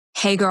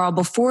Hey girl,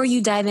 before you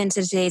dive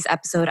into today's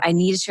episode, I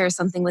need to share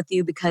something with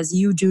you because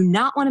you do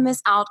not want to miss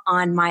out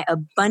on my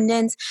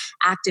abundance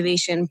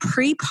activation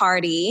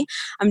pre-party.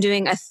 I'm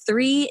doing a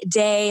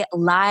 3-day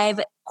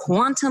live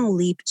Quantum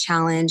Leap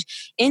challenge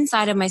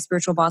inside of my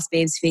Spiritual Boss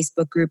Babes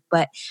Facebook group,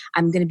 but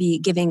I'm going to be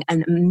giving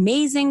an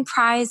amazing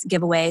prize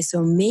giveaway.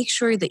 So make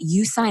sure that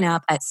you sign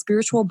up at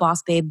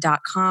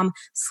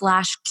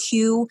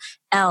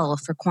spiritualbossbabe.com/QL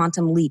for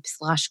Quantum Leap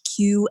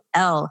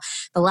 /QL.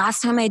 The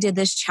last time I did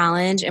this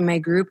challenge in my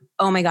group,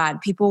 oh my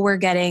God, people were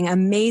getting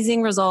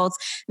amazing results,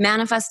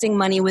 manifesting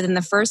money within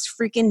the first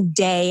freaking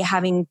day,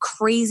 having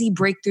crazy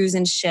breakthroughs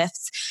and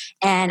shifts.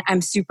 And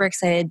I'm super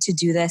excited to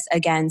do this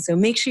again. So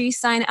make sure you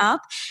sign up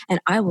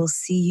and I will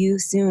see you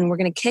soon. We're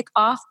going to kick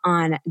off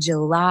on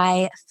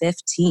July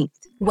 15th.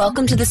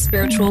 Welcome to the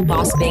Spiritual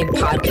Boss Babe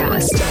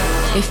podcast.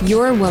 If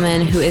you're a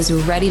woman who is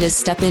ready to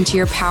step into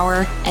your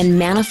power and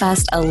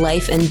manifest a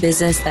life and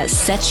business that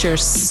sets your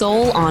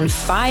soul on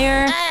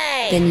fire,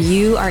 then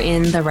you are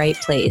in the right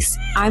place.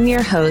 I'm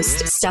your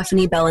host,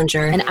 Stephanie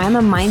Bellinger, and I'm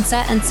a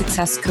mindset and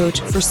success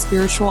coach for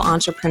spiritual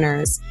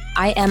entrepreneurs.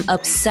 I am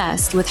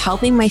obsessed with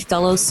helping my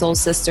fellow soul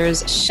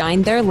sisters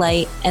shine their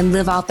light and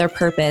live out their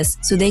purpose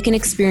so they can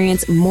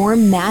experience more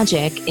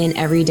magic in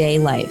everyday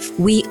life.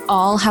 We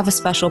all have a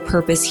special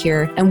purpose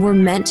here, and we're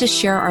meant to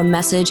share our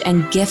message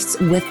and gifts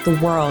with the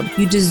world.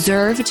 You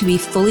deserve to be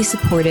fully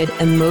supported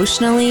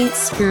emotionally,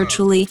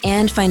 spiritually,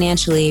 and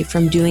financially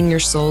from doing your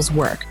soul's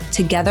work.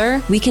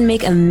 Together, we can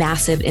make a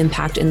massive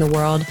impact in the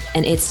world,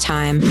 and it's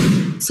time.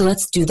 So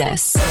let's do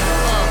this.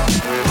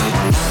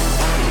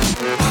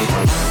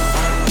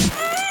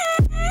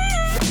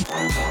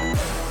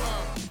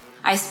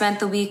 I spent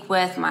the week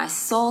with my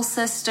soul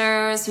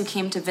sisters who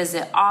came to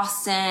visit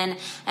Austin,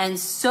 and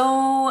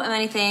so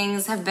many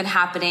things have been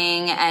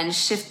happening and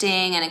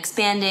shifting and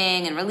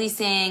expanding and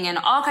releasing and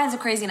all kinds of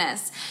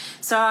craziness.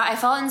 So I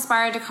felt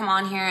inspired to come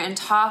on here and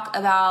talk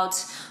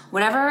about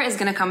whatever is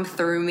going to come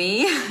through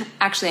me.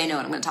 Actually, I know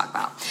what I'm going to talk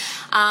about.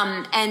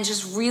 And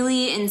just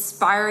really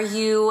inspire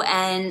you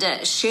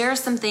and share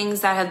some things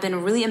that have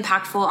been really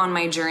impactful on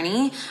my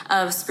journey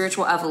of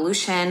spiritual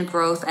evolution,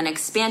 growth, and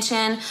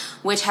expansion,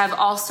 which have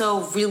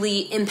also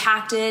really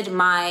impacted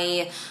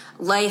my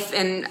life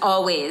in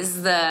all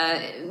ways.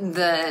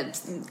 The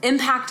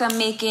impact I'm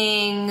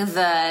making,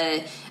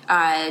 the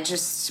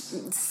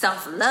just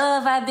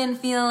self-love I've been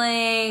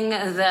feeling,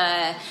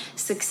 the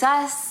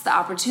success, the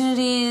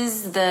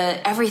opportunities,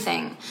 the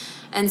everything.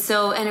 And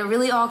it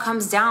really all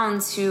comes down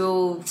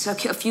to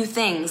a few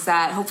things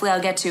that hopefully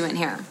I'll get to in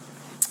here.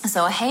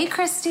 So, hey,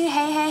 Christy.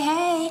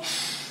 Hey.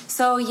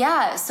 So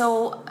I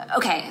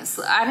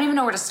don't even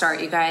know where to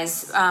start, you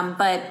guys.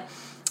 But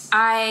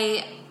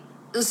I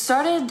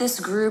started this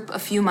group a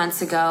few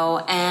months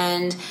ago,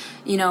 and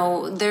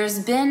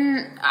I've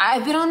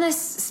been on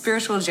this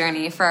spiritual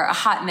journey for a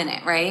hot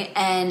minute, right?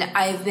 And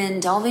I've been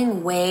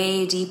delving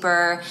way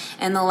deeper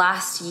in the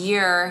last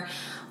year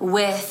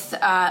with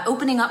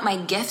opening up my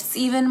gifts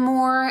even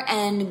more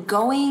and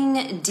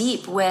going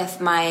deep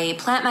with my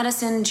plant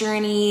medicine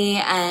journey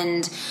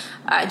and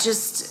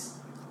just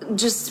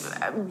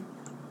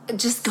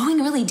going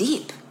really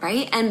deep,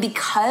 right? And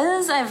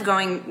because I've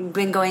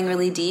been going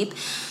really deep,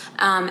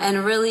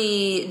 and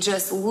really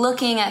just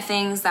looking at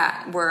things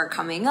that were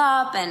coming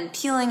up and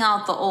peeling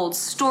out the old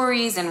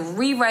stories and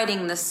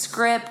rewriting the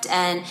script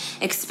and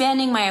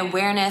expanding my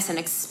awareness and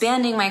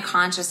expanding my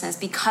consciousness,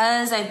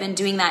 because I've been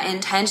doing that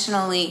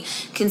intentionally,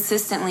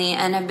 consistently,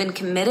 and have been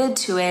committed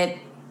to it,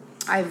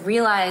 I've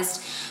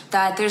realized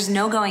that there's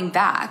no going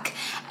back.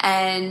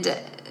 And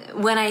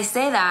when I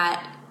say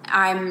that,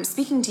 I'm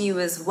speaking to you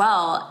as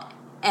well.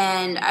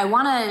 And I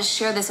want to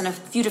share this in a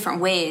few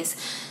different ways.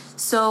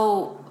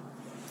 So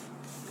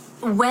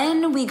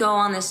when we go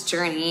on this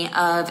journey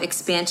of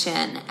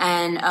expansion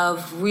and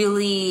of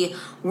really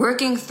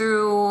working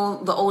through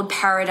the old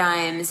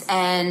paradigms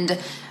and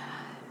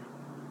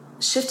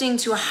shifting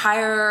to a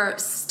higher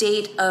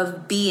state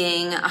of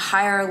being, a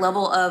higher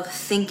level of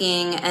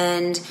thinking,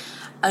 and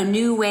a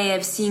new way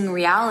of seeing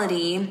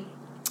reality,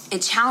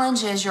 it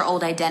challenges your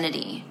old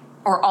identity,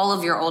 or all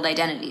of your old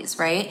identities,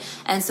 right?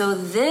 And so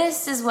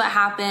this is what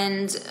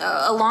happened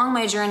along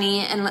my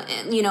journey, and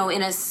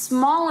in a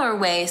smaller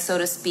way, so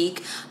to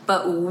speak,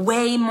 but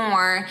way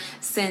more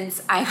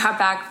since I got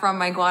back from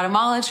my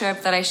Guatemala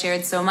trip that I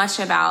shared so much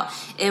about.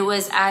 It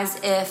was as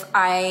if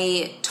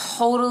I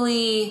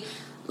totally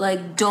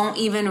don't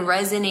even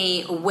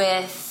resonate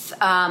with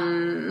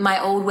my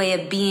old way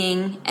of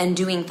being and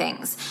doing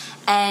things.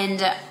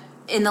 And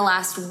in the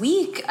last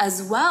week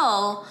as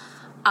well,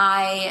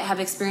 I have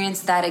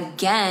experienced that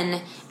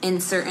again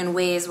in certain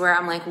ways where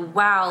I'm like,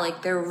 wow,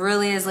 there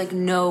really is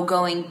no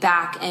going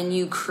back, and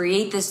you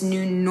create this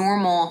new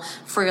normal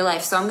for your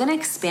life. So I'm going to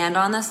expand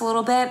on this a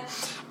little bit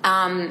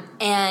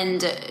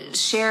and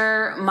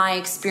share my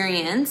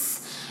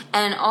experience,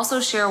 and also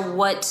share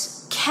what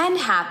can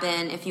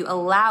happen if you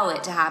allow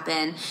it to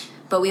happen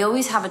but we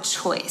always have a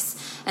choice.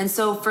 And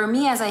so for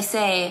me, as I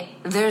say,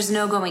 there's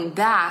no going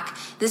back.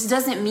 This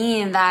doesn't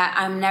mean that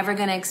I'm never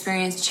going to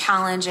experience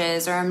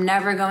challenges, or I'm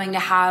never going to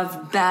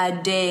have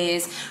bad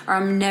days, or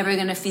I'm never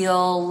going to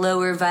feel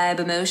lower vibe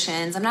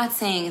emotions. I'm not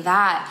saying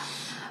that,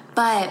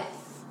 but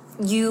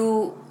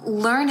you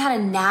learn how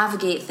to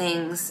navigate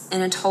things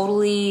in a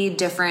totally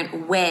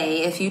different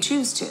way if you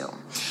choose to.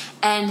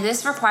 And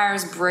this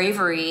requires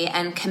bravery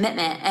and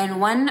commitment.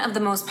 And one of the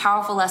most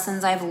powerful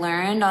lessons I've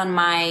learned on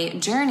my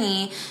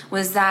journey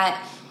was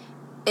that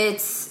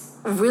it's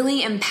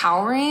really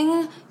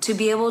empowering to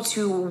be able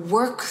to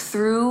work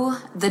through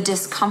the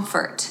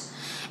discomfort.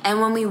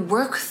 And when we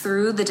work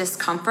through the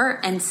discomfort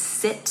and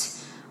sit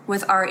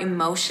with our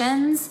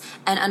emotions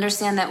and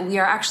understand that we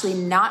are actually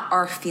not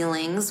our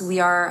feelings, we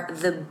are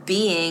the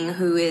being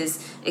who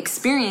is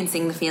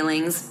experiencing the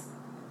feelings,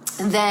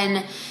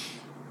 then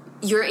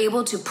you're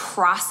able to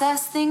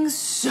process things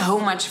so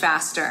much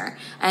faster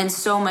and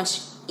so much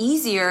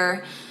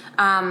easier.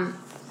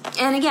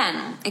 And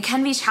again, it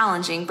can be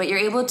challenging, but you're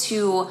able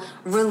to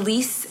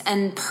release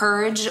and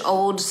purge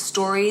old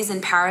stories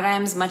and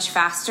paradigms much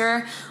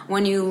faster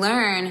when you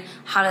learn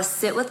how to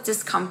sit with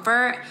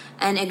discomfort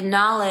and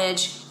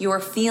acknowledge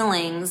your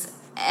feelings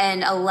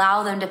and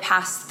allow them to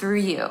pass through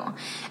you.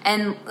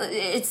 And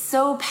it's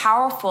so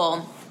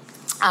powerful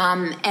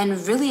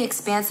and really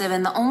expansive.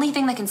 And the only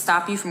thing that can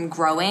stop you from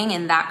growing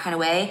in that kind of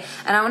way,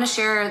 and I want to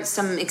share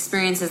some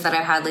experiences that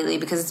I've had lately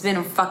because it's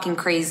been fucking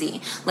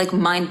crazy, like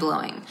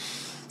mind-blowing.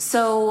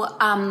 So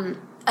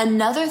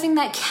another thing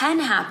that can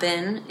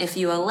happen if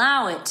you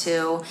allow it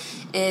to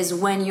is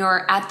when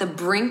you're at the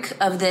brink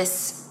of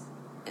this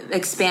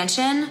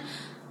expansion,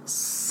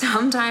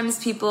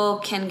 sometimes people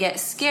can get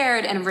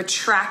scared and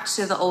retract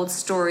to the old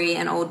story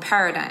and old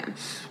paradigm.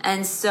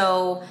 And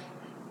so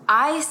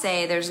I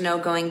say there's no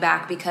going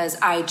back because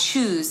I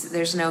choose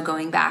there's no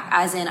going back,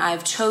 as in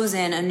I've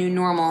chosen a new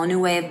normal, a new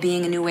way of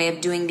being, a new way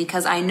of doing,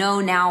 because I know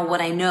now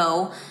what I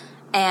know,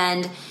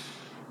 and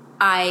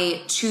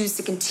I choose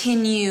to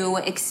continue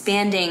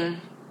expanding.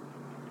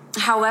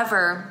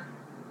 However,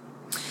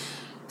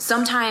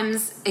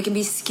 sometimes it can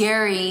be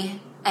scary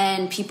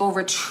and people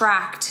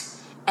retract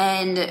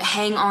and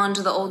hang on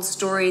to the old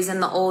stories and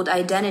the old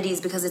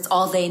identities because it's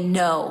all they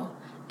know.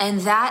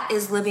 And that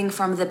is living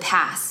from the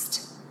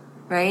past,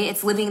 right?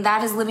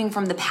 That is living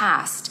from the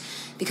past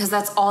because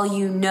that's all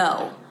you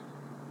know.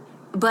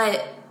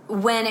 But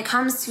when it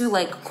comes to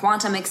like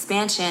quantum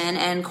expansion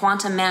and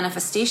quantum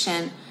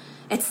manifestation,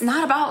 it's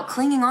not about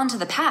clinging on to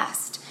the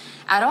past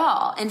at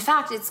all. In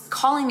fact, it's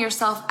calling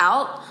yourself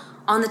out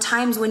on the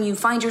times when you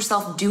find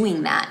yourself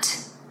doing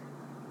that,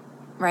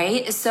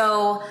 right?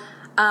 So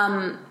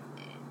when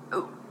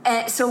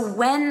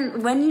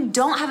you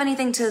don't have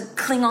anything to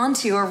cling on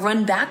to or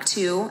run back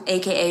to,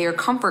 aka your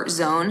comfort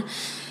zone,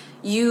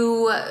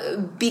 you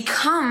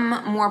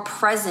become more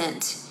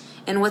present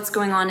in what's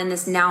going on in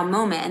this now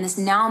moment. And this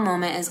now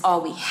moment is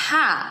all we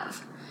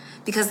have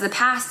because the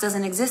past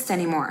doesn't exist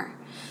anymore.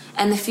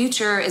 And the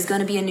future is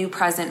going to be a new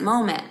present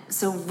moment.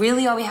 So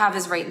really all we have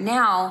is right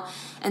now.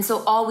 And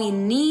so all we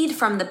need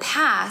from the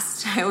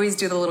past, I always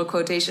do the little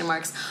quotation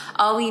marks,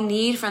 all we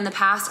need from the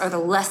past are the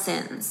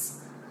lessons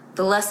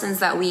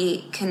that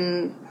we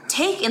can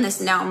take in this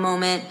now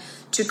moment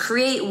to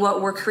create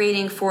what we're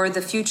creating for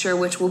the future,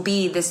 which will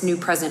be this new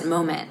present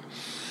moment.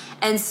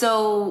 And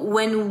so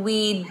when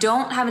we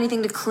don't have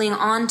anything to cling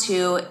on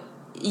to,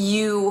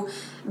 you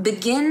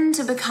begin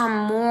to become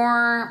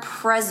more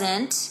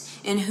present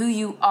in who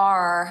you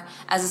are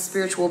as a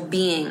spiritual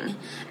being.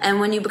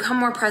 And when you become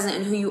more present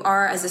in who you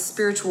are as a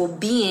spiritual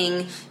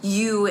being,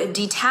 you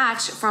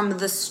detach from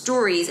the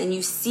stories and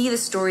you see the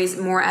stories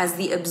more as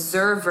the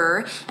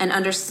observer and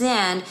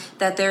understand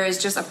that there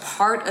is just a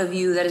part of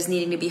you that is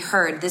needing to be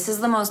heard. This is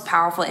the most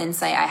powerful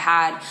insight I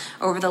had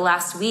over the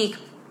last week,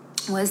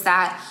 was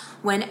that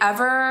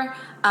whenever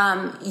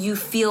you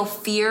feel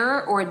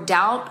fear or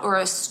doubt or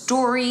a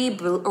story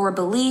or a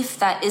belief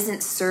that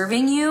isn't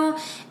serving you,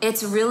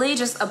 it's really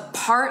just a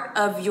part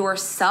of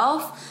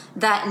yourself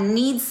that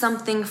needs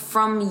something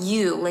from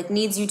you, like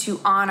needs you to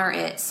honor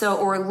it,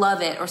 or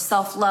love it, or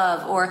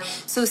self-love. Or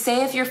so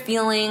say if you're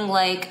feeling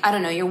like, I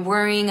don't know, you're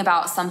worrying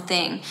about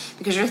something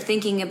because you're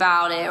thinking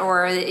about it,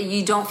 or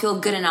you don't feel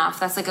good enough.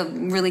 That's like a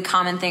really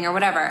common thing, or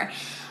whatever.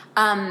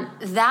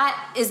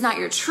 That is not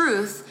your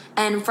truth.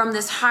 And from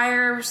this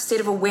higher state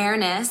of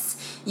awareness,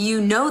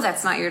 you know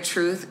that's not your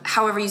truth.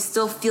 However, you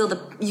still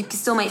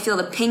might feel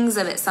the pings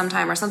of it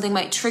sometime, or something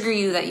might trigger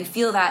you that you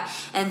feel that.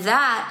 And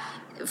that,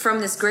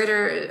 from this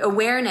greater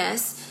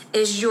awareness,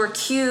 is your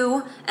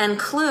cue and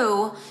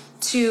clue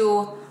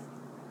to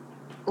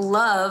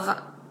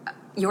love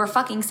your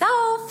fucking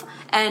self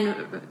and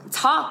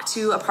talk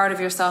to a part of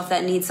yourself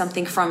that needs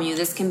something from you.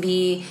 This can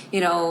be,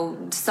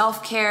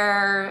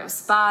 self-care,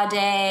 spa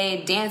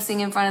day,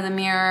 dancing in front of the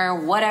mirror,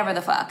 whatever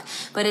the fuck.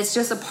 But it's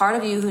just a part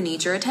of you who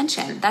needs your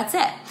attention. That's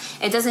it.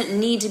 It doesn't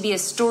need to be a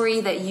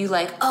story that you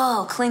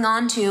cling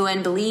on to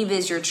and believe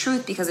is your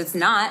truth, because it's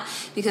not.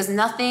 Because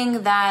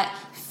nothing that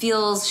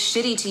feels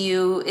shitty to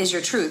you is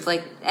your truth.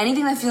 Like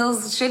anything that feels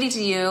shitty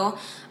to you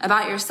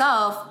about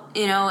yourself,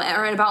 you know,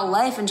 or about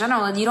life in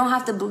general, you don't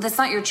have to, that's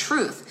not your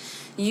truth.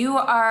 You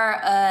are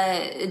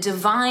a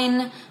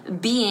divine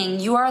being.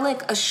 You are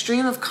like a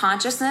stream of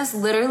consciousness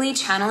literally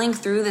channeling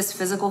through this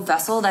physical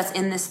vessel that's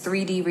in this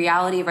 3D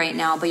reality right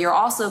now, but you're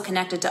also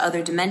connected to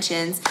other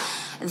dimensions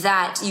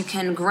that you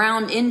can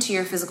ground into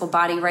your physical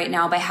body right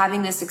now by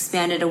having this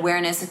expanded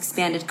awareness,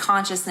 expanded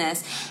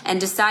consciousness,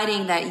 and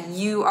deciding that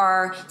you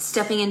are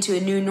stepping into a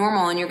new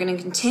normal, and you're going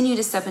to continue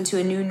to step into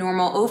a new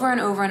normal over and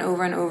over and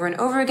over and over and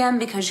over again,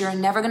 because you're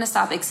never going to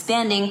stop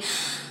expanding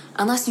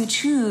unless you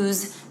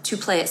choose to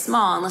play it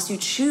small, unless you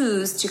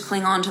choose to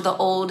cling on to the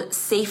old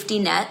safety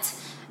net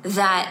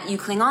that you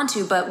cling on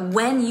to. But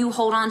when you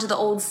hold on to the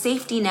old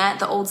safety net,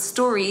 the old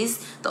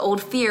stories, the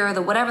old fear,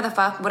 the whatever the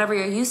fuck, whatever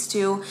you're used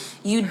to,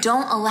 you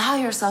don't allow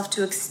yourself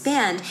to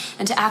expand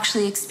and to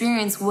actually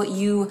experience what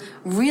you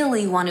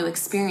really want to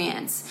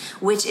experience,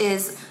 which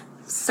is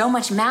so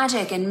much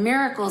magic and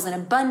miracles and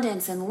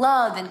abundance and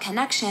love and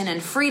connection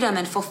and freedom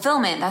and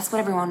fulfillment. That's what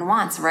everyone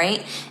wants,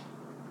 right?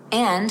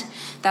 And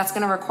that's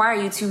going to require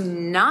you to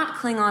not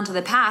cling on to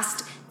the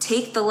past,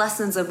 take the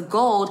lessons of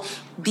gold,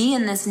 be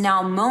in this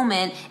now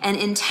moment, and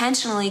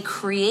intentionally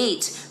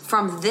create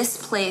from this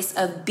place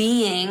of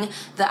being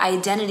the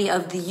identity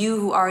of the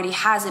you who already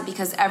has it,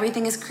 because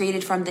everything is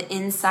created from the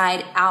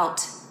inside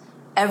out.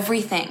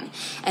 Everything.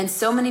 And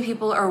so many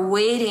people are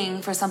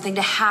waiting for something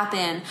to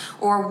happen,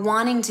 or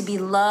wanting to be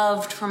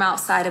loved from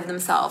outside of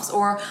themselves,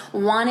 or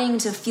wanting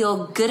to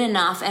feel good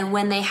enough. And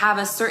when they have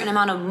a certain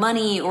amount of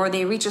money, or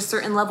they reach a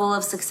certain level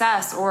of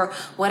success, or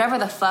whatever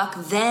the fuck,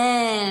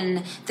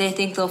 then they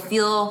think they'll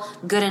feel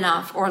good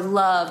enough or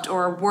loved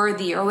or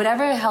worthy or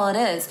whatever the hell it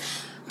is.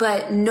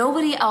 But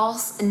nobody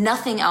else,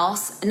 nothing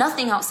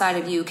outside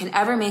of you can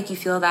ever make you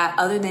feel that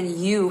other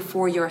than you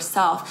for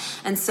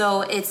yourself. And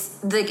so it's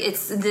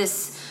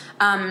this,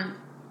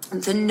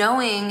 the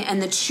knowing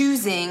and the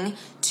choosing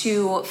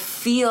to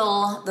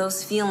feel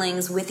those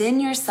feelings within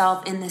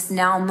yourself in this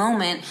now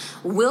moment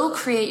will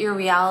create your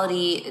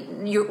reality.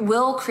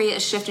 Will create a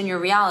shift in your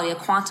reality, a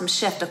quantum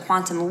shift, a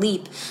quantum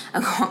leap,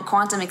 a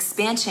quantum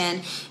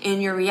expansion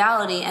in your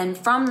reality. And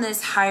from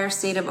this higher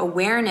state of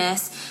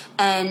awareness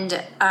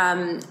and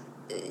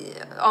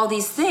all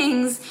these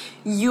things,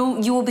 you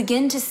will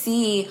begin to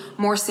see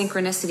more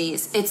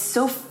synchronicities. It's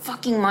so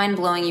fucking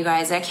mind-blowing, you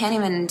guys. I can't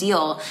even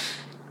deal.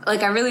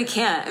 Like, I really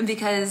can't,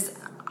 because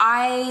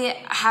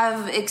I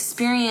have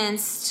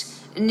experienced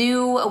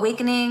new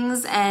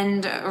awakenings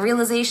and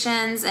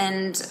realizations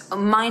and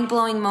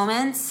mind-blowing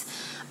moments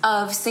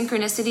of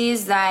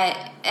synchronicities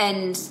that,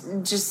 and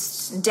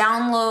just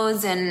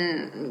downloads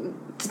and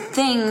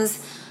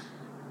things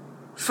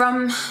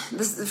from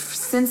this,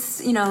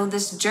 since, you know,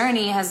 this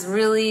journey has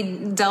really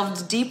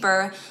delved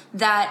deeper,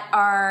 that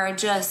are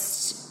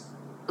just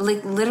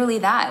like literally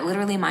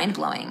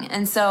mind-blowing.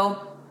 And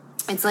so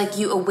it's like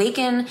you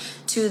awaken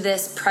to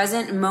this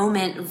present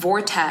moment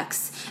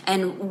vortex,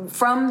 and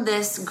from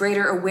this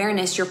greater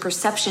awareness, your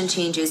perception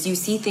changes. You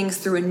see things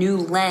through a new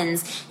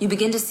lens. You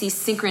begin to see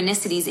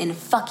synchronicities in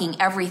fucking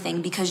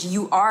everything, because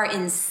you are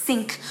in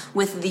sync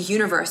with the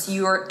universe.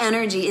 Your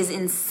energy is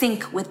in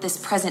sync with this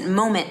present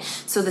moment.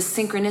 So the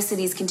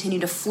synchronicities continue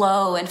to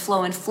flow and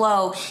flow and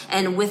flow.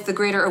 And with the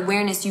greater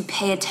awareness, you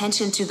pay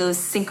attention to those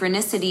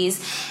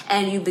synchronicities,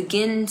 and you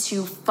begin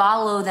to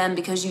follow them,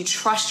 because you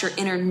trust your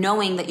inner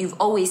knowing that you've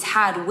always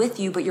had with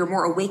you, but you're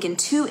more awakened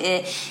to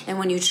it. And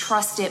when you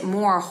trust it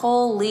more,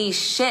 holy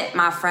shit,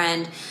 my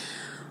friend,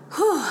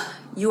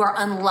 you are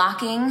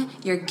unlocking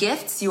your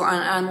gifts. You are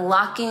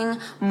unlocking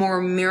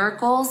more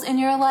miracles in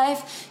your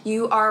life.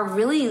 You are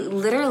really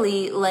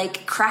literally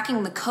like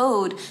cracking the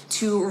code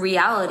to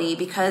reality,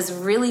 because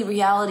really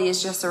reality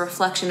is just a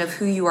reflection of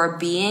who you are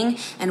being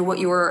and what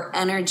your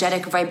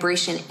energetic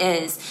vibration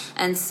is.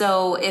 And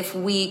so if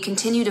we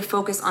continue to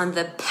focus on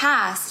the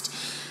past,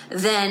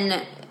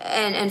 then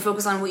and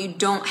focus on what you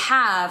don't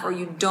have or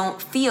you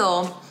don't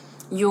feel,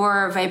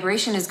 your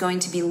vibration is going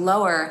to be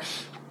lower.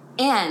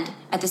 And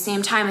at the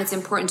same time, it's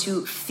important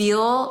to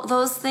feel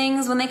those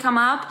things when they come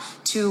up,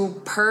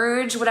 to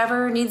purge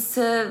whatever needs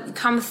to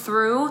come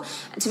through,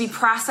 to be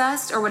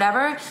processed or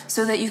whatever,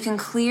 so that you can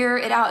clear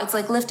it out. It's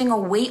like lifting a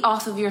weight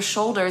off of your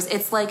shoulders.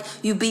 It's like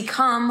you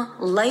become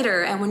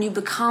lighter. And when you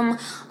become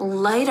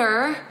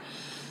lighter,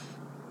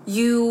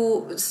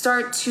 you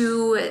start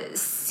to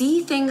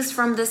see things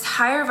from this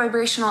higher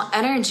vibrational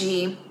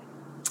energy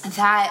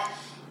that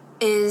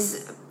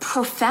is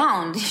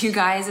profound, you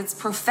guys. It's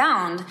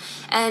profound.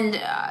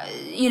 And,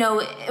 you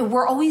know,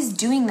 we're always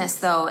doing this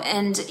though.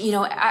 And, you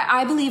know,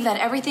 I believe that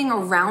everything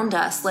around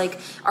us, like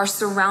our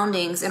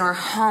surroundings in our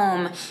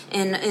home,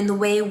 in the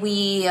way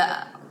we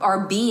are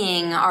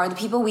being, are the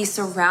people we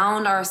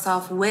surround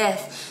ourselves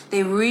with,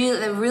 they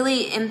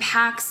really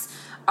impacts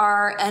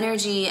our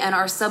energy and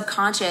our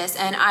subconscious.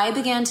 And I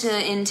began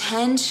to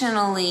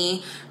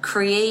intentionally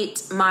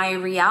create my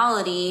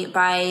reality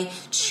by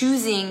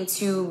choosing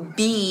to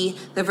be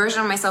the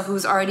version of myself who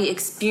was already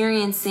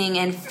experiencing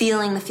and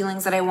feeling the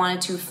feelings that I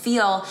wanted to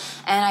feel.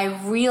 And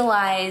I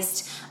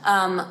realized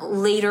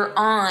later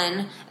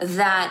on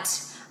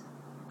that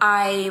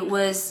I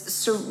was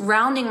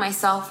surrounding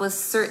myself with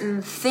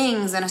certain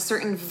things and a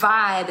certain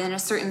vibe and a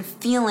certain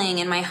feeling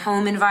in my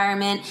home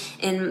environment,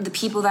 in the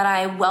people that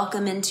I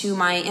welcome into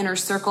my inner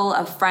circle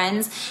of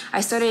friends. I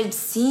started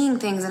seeing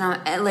things, and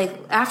I'm like,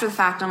 after the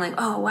fact, I'm like,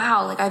 oh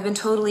wow, like I've been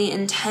totally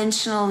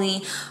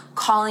intentionally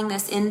calling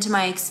this into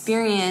my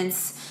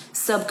experience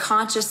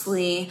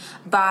subconsciously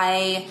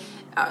by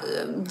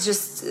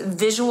just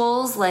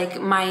visuals,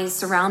 like my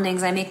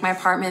surroundings. I make my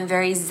apartment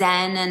very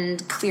zen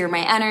and clear my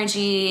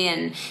energy,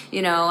 and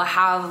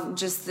have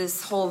just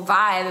this whole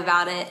vibe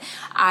about it.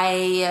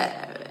 I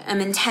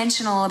am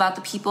intentional about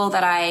the people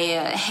that I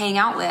hang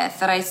out with,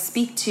 that I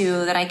speak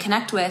to, that I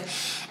connect with.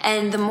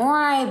 And the more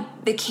I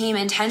became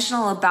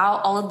intentional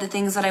about all of the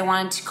things that I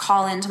wanted to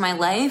call into my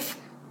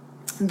life,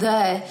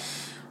 the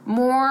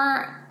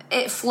more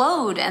it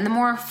flowed, and the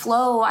more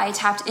flow I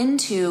tapped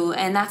into.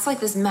 And that's like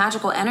this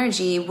magical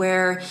energy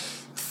where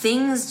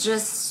things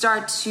just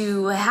start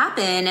to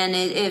happen, and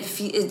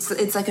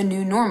it's like a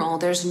new normal.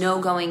 There's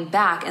no going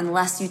back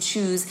unless you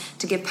choose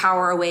to give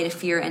power away to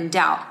fear and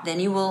doubt.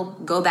 Then you will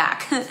go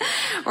back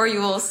or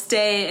you will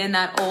stay in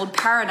that old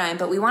paradigm.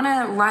 But we want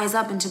to rise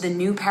up into the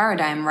new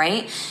paradigm,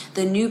 right?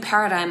 The new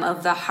paradigm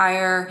of the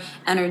higher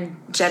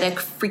energetic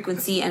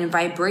frequency and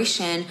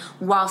vibration,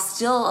 while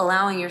still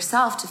allowing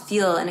yourself to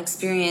feel and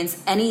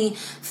experience any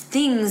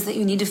things that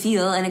you need to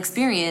feel and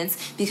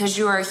experience, because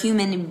you are a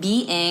human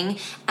being.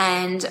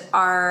 And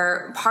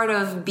our part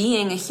of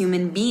being a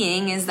human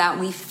being is that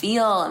we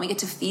feel, and we get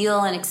to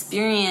feel and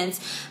experience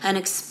and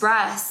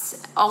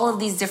express all of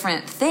these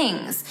different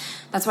things.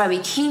 That's why we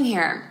came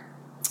here.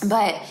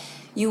 But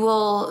you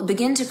will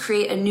begin to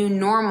create a new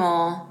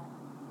normal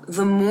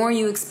the more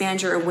you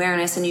expand your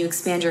awareness and you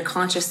expand your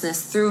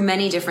consciousness through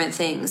many different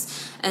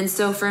things. And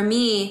so for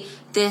me,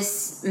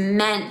 this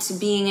meant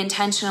being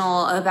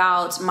intentional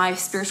about my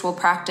spiritual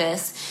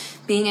practice,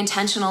 being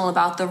intentional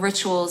about the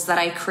rituals that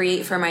I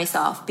create for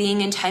myself,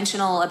 being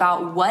intentional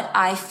about what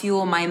I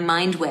fuel my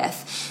mind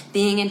with,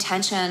 being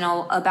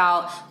intentional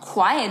about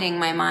quieting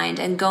my mind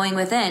and going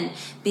within,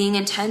 being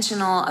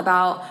intentional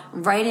about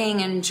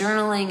writing and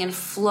journaling and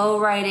flow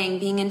writing,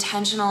 being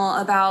intentional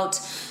about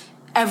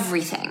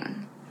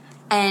everything.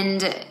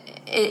 And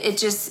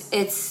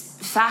it's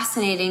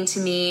fascinating to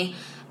me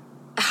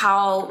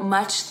how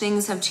much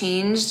things have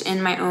changed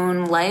in my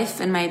own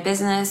life, in my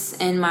business,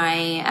 in my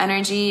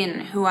energy,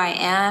 and who I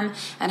am,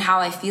 and how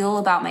I feel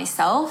about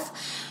myself.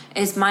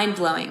 Is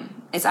mind-blowing.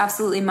 It's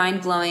absolutely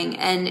mind-blowing.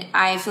 And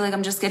I feel like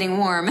I'm just getting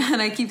warm.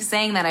 And I keep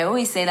saying that. I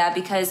always say that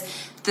because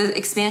the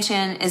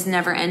expansion is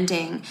never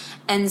ending.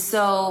 And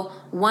so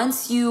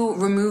once you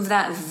remove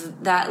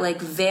that like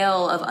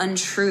veil of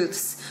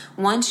untruths,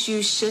 once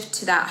you shift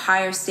to that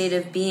higher state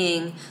of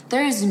being,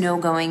 there is no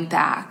going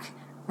back.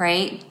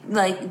 Right?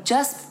 Like,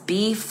 just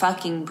be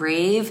fucking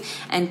brave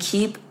and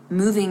keep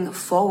moving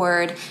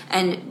forward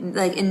and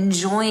like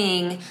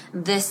enjoying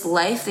this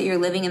life that you're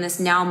living in this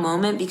now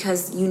moment,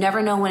 because you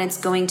never know when it's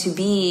going to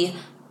be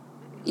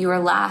your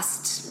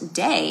last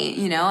day,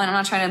 and I'm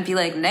not trying to be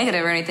like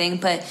negative or anything,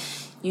 but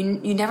you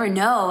never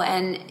know.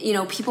 And,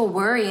 people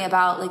worry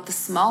about like the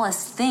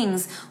smallest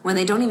things when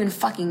they don't even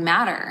fucking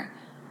matter.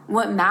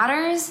 What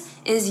matters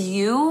is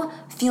you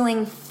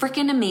feeling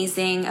freaking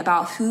amazing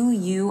about who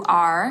you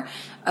are,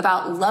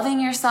 about loving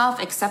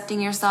yourself,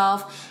 accepting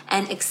yourself,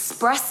 and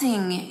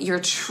expressing your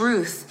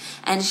truth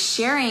and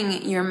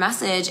sharing your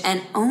message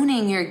and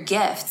owning your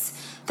gifts.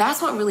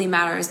 That's what really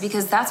matters,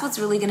 because that's what's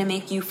really going to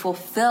make you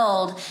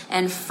fulfilled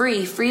and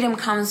free. Freedom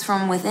comes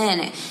from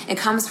within. It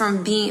comes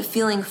from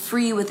feeling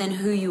free within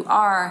who you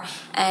are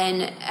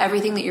and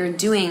everything that you're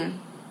doing.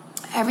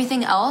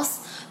 Everything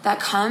else that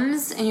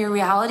comes in your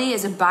reality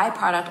is a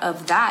byproduct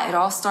of that. It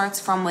all starts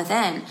from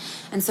within.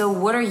 And so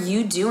what are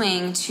you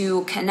doing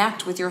to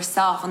connect with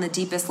yourself on the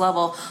deepest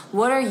level?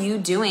 What are you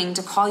doing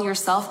to call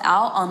yourself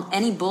out on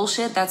any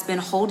bullshit that's been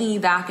holding you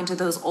back into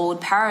those old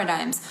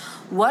paradigms?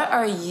 What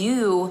are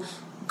you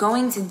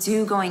going to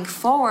do going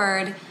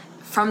forward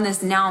from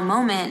this now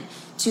moment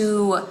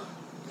to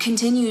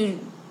continue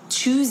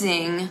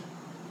choosing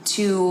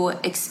to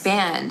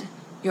expand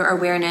your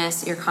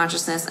awareness, your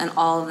consciousness, and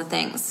all of the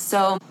things?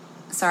 So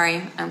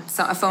sorry,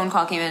 a phone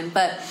call came in,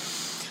 but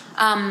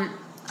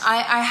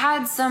I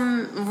had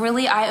some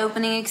really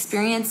eye-opening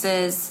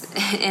experiences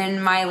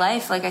in my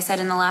life. Like I said,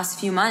 in the last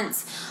few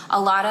months,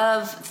 a lot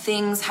of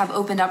things have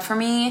opened up for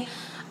me.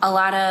 A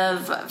lot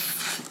of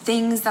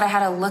things that I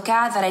had to look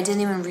at that I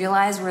didn't even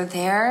realize were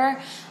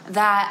there,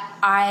 that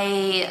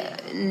I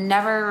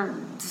never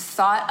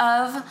thought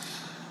of.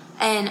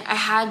 And I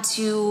had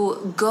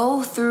to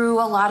go through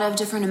a lot of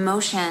different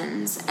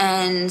emotions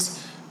and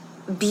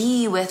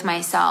be with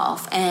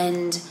myself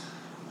and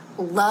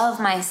love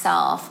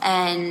myself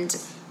and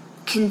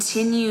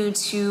continue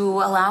to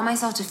allow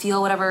myself to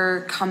feel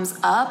whatever comes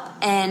up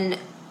and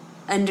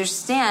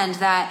understand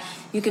that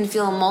you can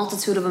feel a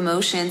multitude of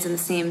emotions in the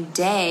same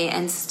day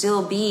and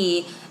still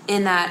be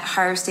in that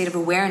higher state of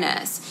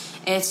awareness.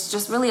 It's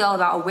just really all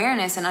about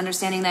awareness and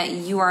understanding that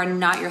you are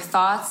not your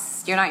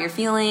thoughts, you're not your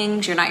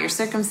feelings, you're not your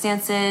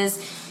circumstances.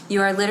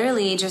 You are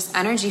literally just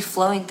energy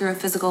flowing through a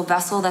physical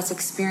vessel that's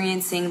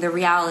experiencing the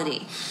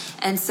reality.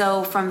 And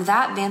so from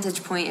that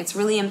vantage point, it's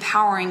really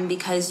empowering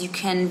because you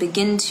can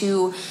begin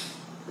to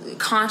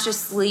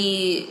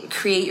consciously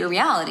create your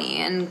reality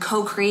and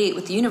co-create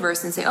with the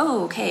universe and say,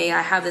 oh, okay,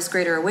 I have this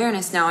greater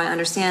awareness now. I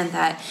understand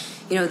that,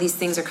 these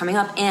things are coming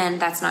up, and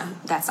that's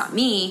not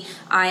me.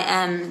 I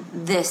am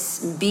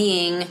this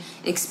being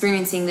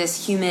experiencing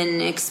this human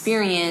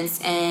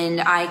experience,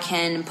 and I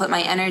can put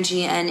my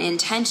energy and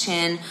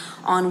intention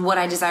on what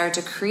I desire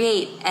to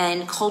create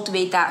and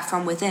cultivate that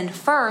from within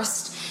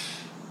first,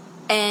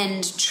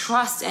 and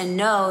trust and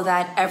know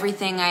that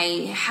everything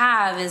I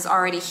have is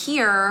already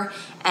here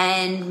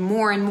and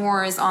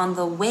more is on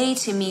the way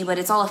to me, but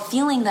it's all a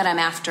feeling that I'm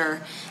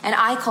after, and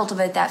I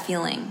cultivate that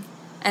feeling.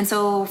 And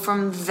so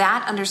from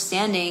that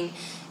understanding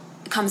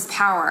comes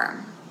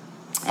power.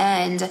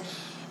 And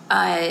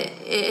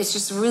it's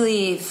just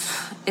really,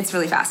 it's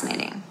really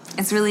fascinating.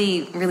 It's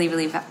really, really,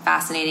 really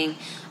fascinating.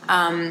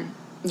 And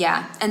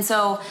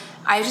so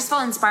I just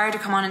felt inspired to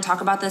come on and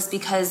talk about this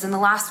because in the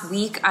last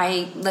week,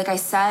 I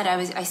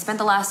spent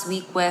the last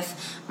week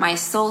with my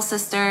soul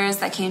sisters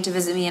that came to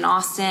visit me in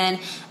Austin,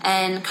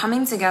 and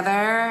coming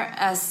together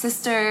as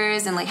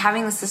sisters and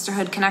having the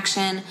sisterhood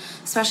connection,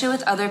 especially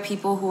with other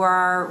people who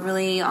are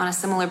really on a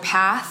similar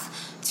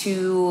path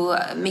to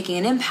making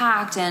an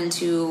impact and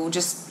to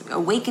just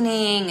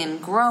awakening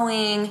and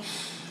growing.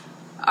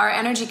 Our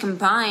energy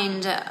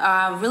combined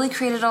really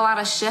created a lot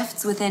of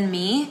shifts within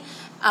me.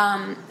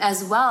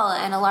 As well,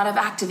 and a lot of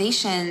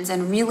activations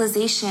and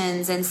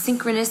realizations and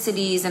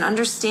synchronicities and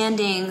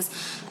understandings,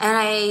 and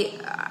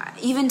I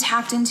even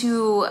tapped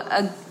into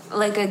a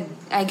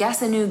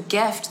new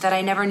gift that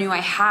I never knew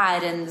I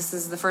had, and this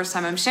is the first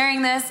time I'm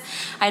sharing this.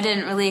 I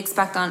didn't really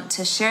expect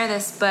to share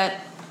this, but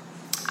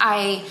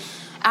I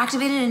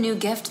activated a new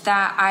gift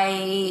that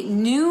I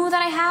knew that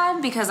I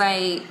had because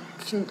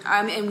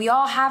and we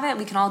all have it,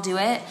 we can all do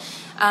it.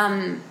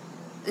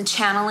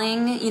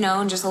 Channeling,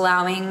 and just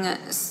allowing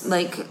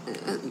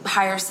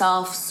higher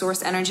self,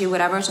 source energy,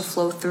 whatever, to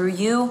flow through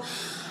you.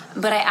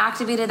 But I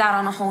activated that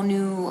on a whole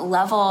new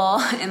level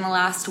in the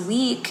last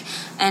week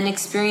and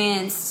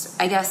experienced,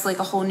 I guess,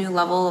 a whole new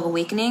level of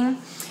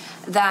awakening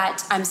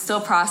that I'm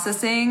still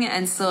processing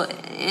and still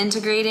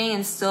integrating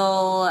and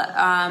still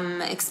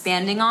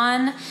expanding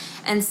on.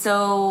 And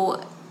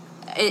so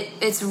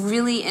it's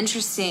really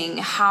interesting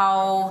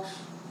how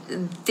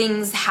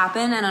things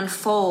happen and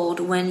unfold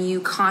when you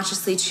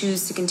consciously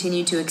choose to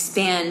continue to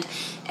expand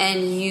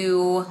and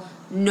you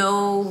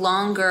no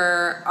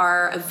longer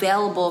are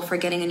available for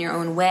getting in your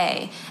own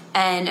way.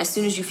 And as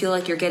soon as you feel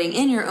like you're getting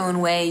in your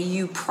own way,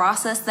 you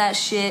process that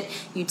shit,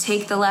 you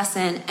take the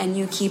lesson, and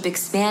you keep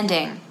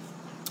expanding.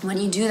 When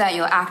you do that,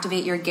 you'll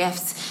activate your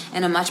gifts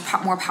in a much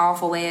more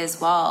powerful way as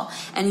well.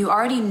 And you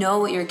already know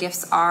what your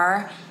gifts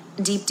are.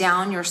 Deep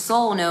down, your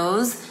soul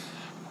knows.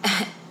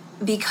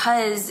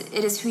 Because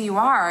it is who you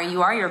are.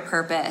 You are your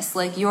purpose.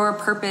 Your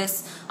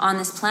purpose on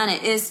this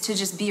planet is to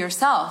just be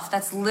yourself.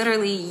 That's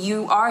literally,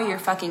 you are your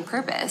fucking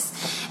purpose.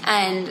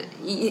 And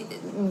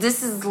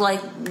this is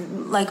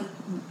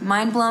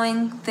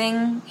mind-blowing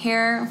thing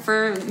here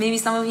for maybe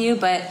some of you,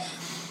 but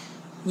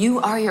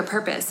you are your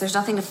purpose. There's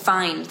nothing to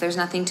find. There's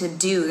nothing to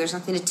do. There's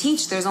nothing to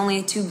teach. There's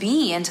only to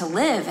be and to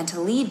live and to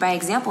lead by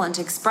example and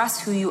to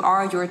express who you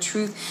are, your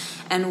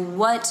truth, and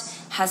what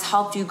has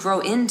helped you grow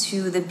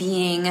into the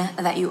being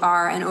that you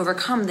are and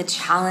overcome the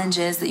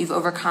challenges that you've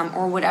overcome,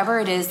 or whatever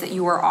it is that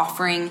you are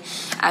offering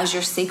as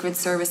your sacred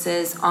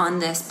services on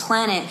this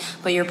planet.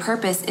 But your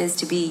purpose is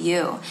to be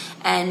you.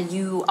 And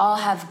you all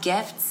have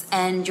gifts,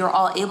 and you're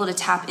all able to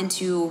tap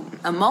into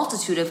a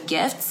multitude of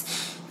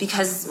gifts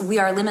because we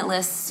are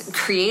limitless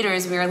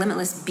creators, we are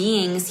limitless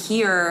beings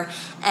here,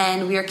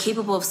 and we are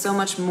capable of so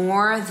much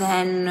more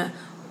than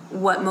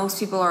what most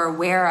people are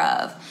aware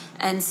of.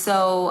 And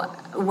so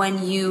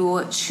when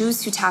you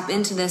choose to tap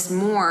into this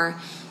more,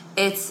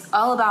 it's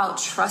all about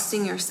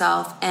trusting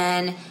yourself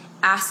and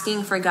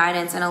asking for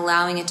guidance and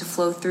allowing it to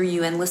flow through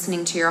you and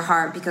listening to your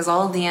heart, because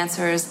all of the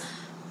answers,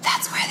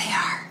 that's where they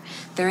are.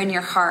 They're in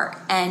your heart,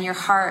 and your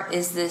heart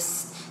is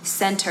this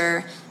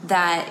center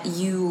that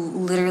you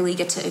literally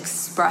get to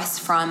express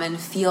from and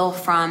feel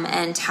from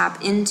and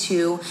tap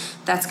into,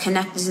 that's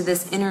connected to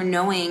this inner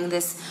knowing,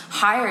 this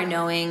higher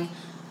knowing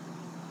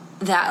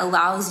that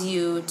allows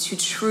you to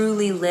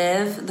truly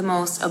live the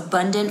most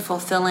abundant,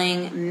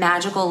 fulfilling,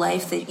 magical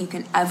life that you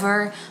can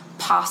ever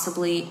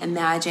possibly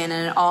imagine.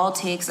 And it all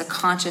takes a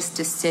conscious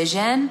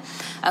decision,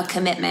 a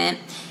commitment,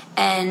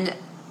 and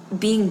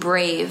being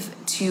brave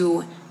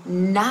to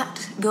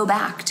not go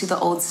back to the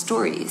old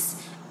stories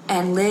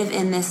and live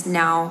in this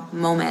now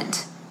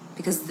moment,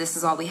 because this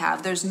is all we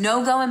have. There's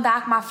no going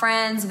back, my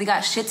friends. We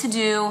got shit to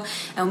do,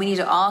 and we need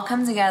to all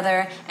come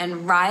together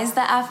and rise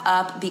the F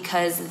up,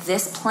 because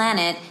this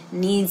planet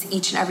needs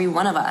each and every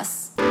one of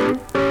us.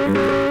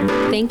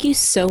 Thank you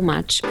so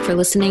much for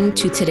listening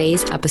to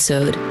today's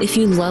episode. If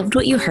you loved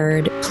what you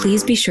heard,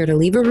 please be sure to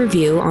leave a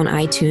review on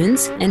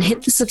iTunes and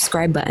hit the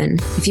subscribe button.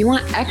 If you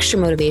want extra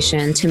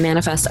motivation to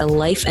manifest a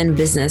life and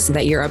business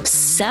that you're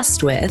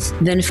obsessed with,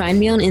 then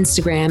find me on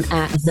Instagram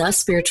at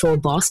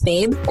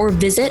thespiritualbossbabe or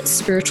visit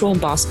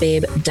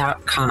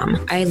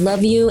spiritualbossbabe.com. I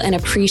love you and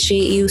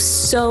appreciate you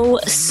so,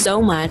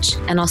 so much,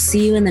 and I'll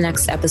see you in the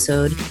next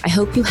episode. I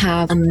hope you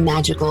have a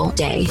magical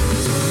day.